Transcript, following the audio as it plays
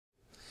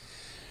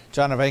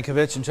John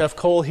Ivankovich and Jeff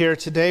Cole here.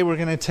 Today we're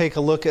going to take a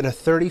look at a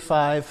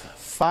 35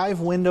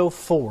 5-window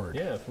Ford.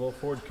 Yeah, it's a little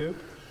Ford Coupe.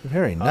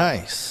 Very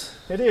nice.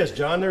 It is,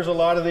 John. There's a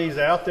lot of these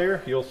out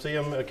there. You'll see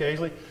them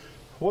occasionally.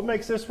 What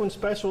makes this one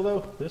special,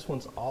 though? This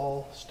one's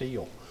all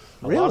steel.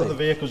 Really? A lot of the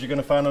vehicles you're going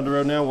to find on the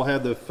road now will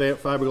have the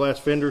fiberglass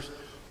fenders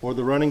or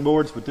the running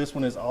boards, but this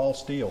one is all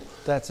steel.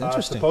 That's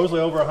interesting.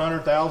 Supposedly over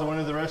 100,000 went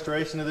into the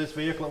restoration of this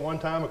vehicle at one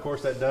time. Of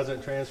course, that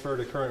doesn't transfer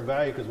to current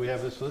value because we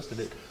have this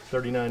listed at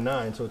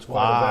 $39,900, so it's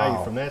quite a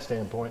value from that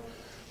standpoint.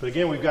 But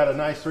again, we've got a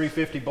nice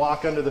 350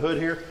 block under the hood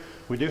here.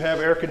 We do have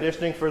air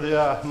conditioning for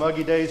the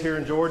muggy days here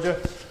in Georgia.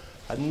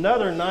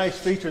 Another nice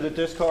feature that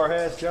this car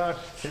has, John,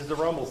 is the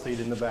rumble seat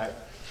in the back.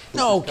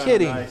 No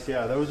kidding. Nice.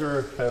 Yeah, those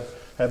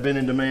have been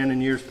in demand in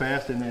years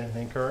past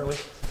and currently.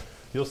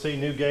 You'll see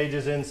new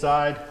gauges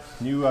inside,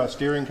 new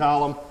steering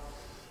column.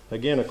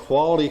 Again, a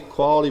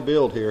quality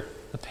build here.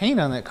 The paint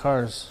on that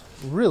car is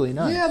really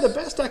nice. Yeah, the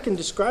best I can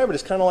describe it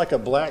is kind of like a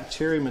black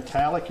cherry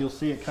metallic. You'll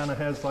see it kind of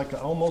has like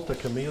almost a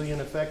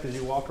chameleon effect as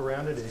you walk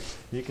around it.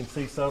 You can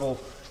see subtle,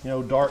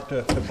 dark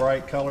to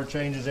bright color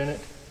changes in it.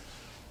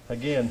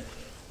 Again,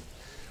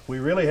 we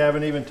really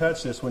haven't even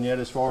touched this one yet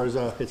as far as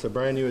it's a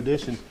brand new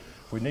addition.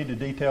 We need the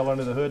detail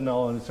under the hood and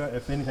all, and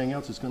if anything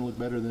else, it's going to look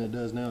better than it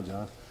does now,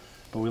 John.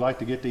 But we like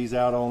to get these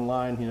out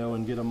online,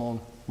 and get them on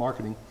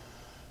marketing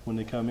when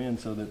they come in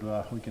so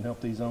that we can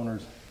help these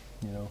owners,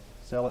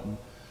 sell it and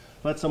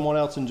let someone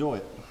else enjoy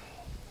it.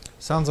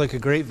 Sounds like a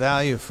great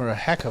value for a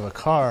heck of a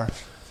car.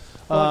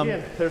 Well,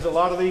 again, there's a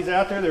lot of these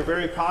out there. They're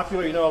very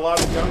popular. A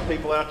lot of young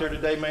people out there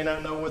today may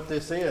not know what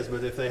this is,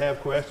 but if they have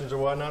questions or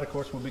whatnot, of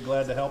course, we'll be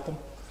glad to help them.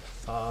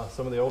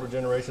 Some of the older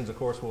generations, of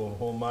course,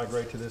 will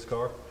migrate to this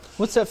car.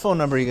 What's that phone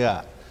number you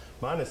got?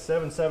 Mine is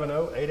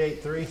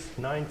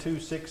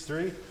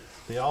 770-883-9263.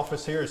 The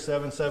office here is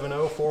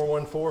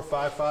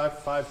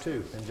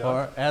 770-414-5552. And John?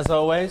 Or, as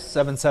always,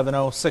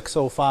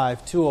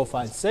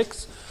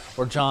 770-605-2056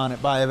 or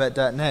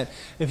john@buyavette.net.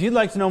 If you'd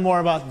like to know more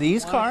about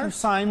these cars,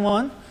 sign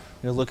one.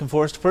 You're looking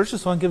for us to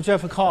purchase one, give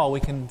Jeff a call. We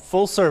can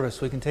full service.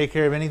 We can take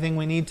care of anything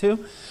we need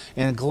to,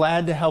 and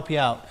glad to help you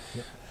out.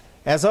 Yep.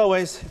 As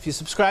always, if you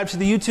subscribe to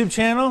the YouTube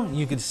channel,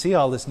 you can see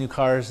all this new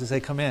cars as they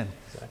come in.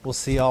 Exactly. We'll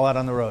see you all out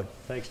on the road.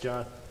 Thanks,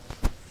 John.